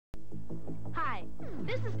Hi,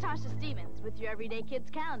 this is Tasha Stevens with your Everyday Kids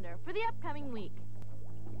calendar for the upcoming week.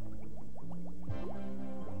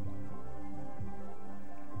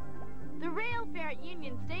 The rail fair at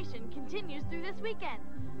Union Station continues through this weekend.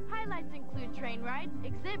 Highlights include train rides,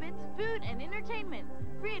 exhibits, food, and entertainment.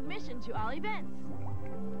 Free admission to all events.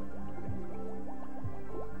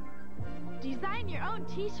 Design your own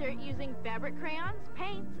t-shirt using fabric crayons,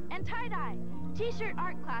 paints, and tie-dye. T-shirt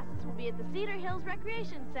art classes will be at the Cedar Hills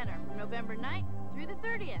Recreation Center from November 9th through the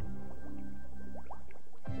 30th.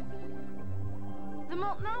 The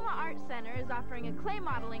Multnomah Art Center is offering a clay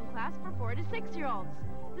modeling class for 4 to 6-year-olds.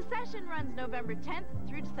 The session runs November 10th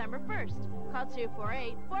through December 1st. Call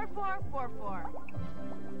 248-4444.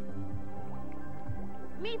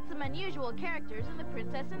 Meet some unusual characters in The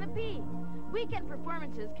Princess and the Pea. Weekend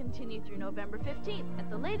performances continue through November 15th at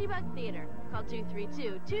the Ladybug Theater. Call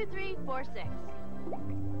 232-2346.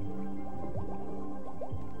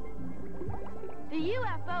 The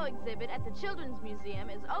UFO exhibit at the Children's Museum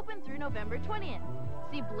is open through November 20th.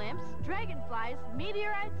 See blimps, dragonflies,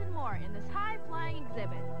 meteorites, and more in this high-flying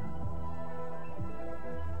exhibit.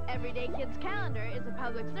 Everyday Kids Calendar is a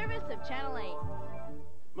public service of Channel 8.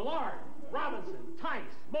 Millard, Robinson,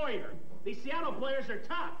 Tice, Boyer. These Seattle players are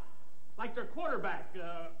tough. Like their quarterback,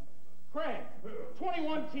 Craig,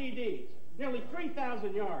 21 TDs, nearly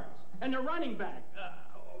 3,000 yards. And their running back,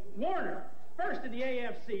 Warner, first in the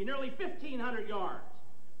AFC, nearly 1,500 yards.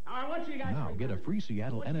 Now, I want you guys now get a free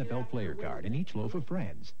Seattle NFL player card in each loaf of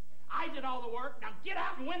Franz. I did all the work. Now get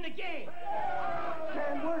out and win the game.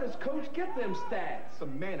 Man, where does Coach get them stats? The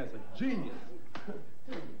man is a genius.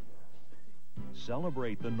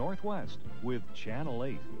 Celebrate the Northwest with Channel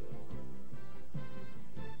 8.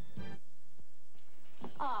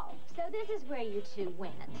 Oh, so this is where you two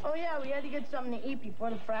went. Oh, yeah, we had to get something to eat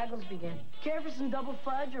before the Fraggles begin. Care for some double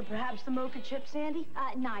fudge or perhaps the mocha chip, Sandy?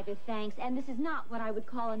 Neither, thanks. And this is not what I would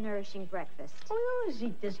call a nourishing breakfast. We always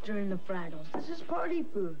eat this during the Fraggles. This is party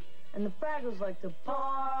food. And the Fraggles like to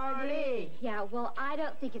party. Yeah, well, I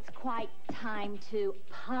don't think it's quite time to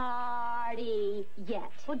party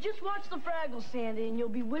yet. Well, just watch the Fraggles, Sandy, and you'll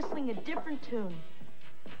be whistling a different tune.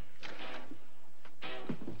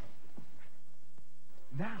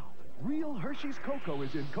 Now, real Hershey's Cocoa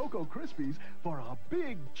is in Cocoa Krispies for a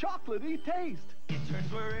big chocolatey taste. It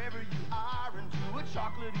turns wherever you are into a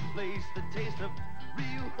chocolatey place. The taste of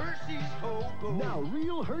real Hershey's Cocoa. Now,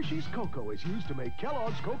 real Hershey's Cocoa is used to make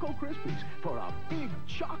Kellogg's Cocoa Krispies for a big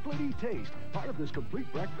chocolatey taste. Part of this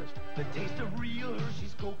complete breakfast. The taste of real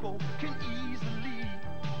Hershey's Cocoa can easily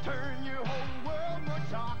turn your whole world more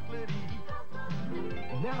chocolatey.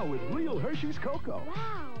 Now with real Hershey's Cocoa.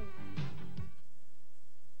 Wow.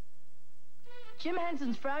 Jim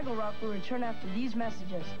Henson's Fraggle Rock will return after these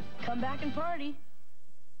messages. Come back and party.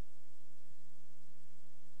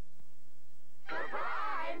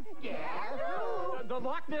 Surprise! Guess who? The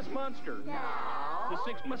Loch Ness Monster. No. The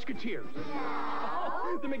Six Musketeers. No.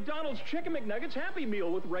 Oh, the McDonald's Chicken McNuggets Happy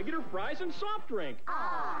Meal with regular fries and soft drink.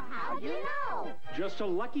 How'd you know? Just a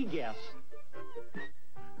lucky guess.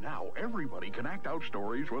 Now everybody can act out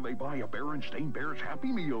stories when they buy a Berenstain Bears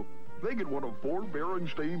Happy Meal. They get one of 4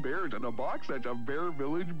 Berenstain Bears in a box that's a Bear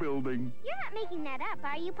Village building. You're not making that up,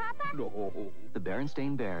 are you, Papa? No. The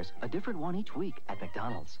Berenstain Bears, a different one each week at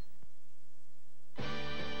McDonald's.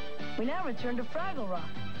 We now return to Fraggle Rock.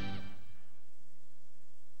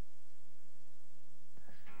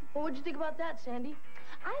 Well, what'd you think about that, Sandy?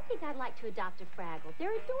 I think I'd like to adopt a Fraggle. They're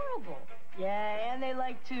adorable. Yeah, and they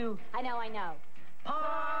like to... I know.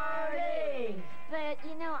 Party! But,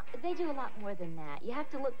 you know, they do a lot more than that. You have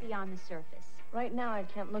to look beyond the surface. Right now, I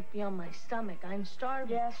can't look beyond my stomach. I'm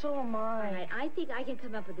starving. Yeah, so am I. All right, I think I can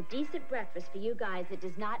come up with a decent breakfast for you guys that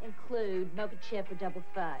does not include mocha chip or double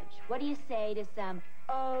fudge. What do you say to some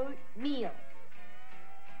oatmeal?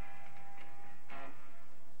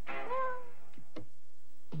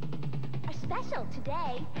 Our special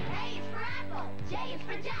today. A is for apple. J is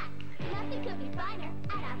for Jack. Nothing could be finer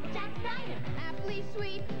at Applejack's Diner. Appley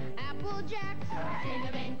sweet, Apple Jacks.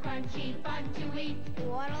 Cinnamon crunchy, fun to eat.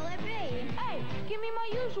 What'll it be? Hey, give me my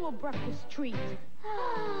usual breakfast treat.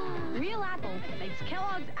 Real apple makes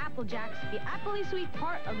Kellogg's Apple Jacks the appley sweet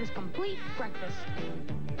part of this complete breakfast.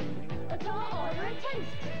 Let's all order and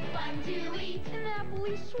taste. Fun to eat. An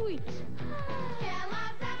appley sweet.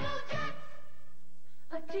 Kellogg's Apple Jacks.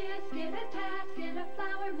 A disc in a task in a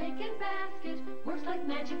flour-making basket. Works like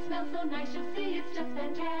magic, smells so nice, you'll see it's just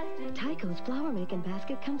fantastic. Tyco's flour-making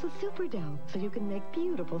basket comes with super dough, so you can make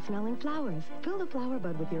beautiful-smelling flowers. Fill the flour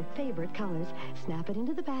bud with your favorite colors. Snap it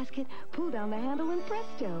into the basket, pull down the handle, and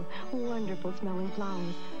presto! Wonderful-smelling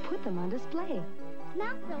flowers. Put them on display.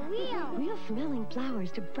 smells so real. Real smelling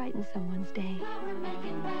flowers to brighten someone's day. Flower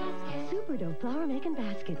making basket. Super Dough Flower Making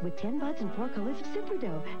Basket with 10 buds and 4 colors of Super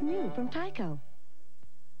Dough. New from Tyco.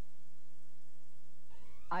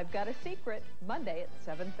 I've Got a Secret, Monday at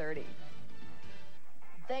 7:30.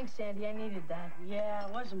 Thanks, Sandy. I needed that. Yeah,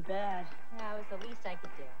 it wasn't bad. That was the least I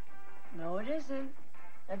could do. No, it isn't.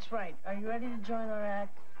 That's right. Are you ready to join our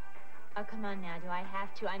act? Oh, come on now. Do I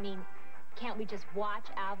have to? I mean, can't we just watch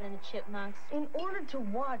Alvin and the Chipmunks? In order to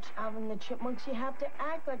watch Alvin and the Chipmunks, you have to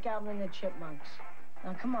act like Alvin and the Chipmunks.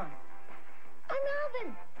 Now, come on. I'm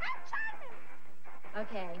Alvin. I'm Simon.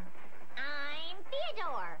 Okay. I'm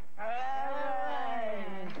Theodore. All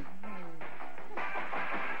right.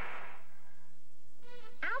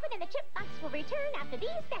 Alvin and the Chipmunks will return after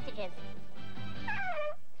these messages.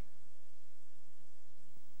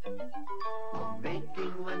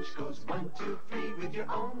 Making lunch goes 1, 2, 3 with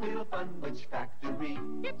your own little Funwich factory.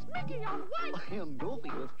 It's Mickey on white. And Goofy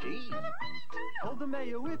with cheese. Hold the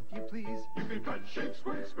mayo if you please. You can cut, shake,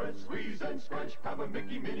 squirt, spread, squeeze, and scrunch. Have a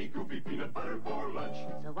Mickey, Minnie, Goofy peanut butter for lunch.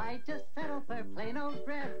 So why just settle for plain old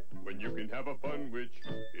bread? When you can have a Funwich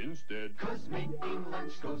instead. 'Cause making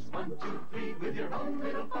lunch goes 1, 2, 3 with your own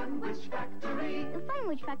little Funwich factory. The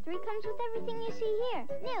Funwich factory comes with everything you see here.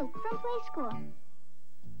 New from Play School.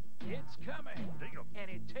 It's coming. And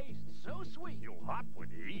it tastes so sweet. You'll hop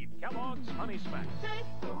when you eat Kellogg's Honey Smacks.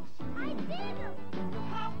 I did them.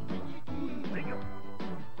 Hop when you eat.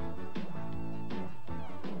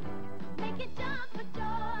 Make it jump for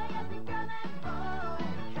joy as we grow that boy.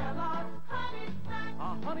 Kellogg's Honey Smacks.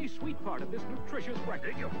 A honey sweet part of this nutritious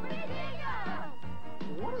breakfast.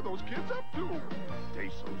 What are those kids up to?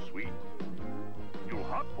 Tastes so sweet. You'll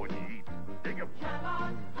hop when you eat. Dig 'em.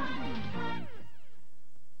 Kellogg's Honey Smacks.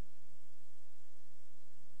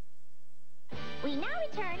 We now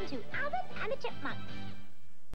return to Alvin and the Chipmunks.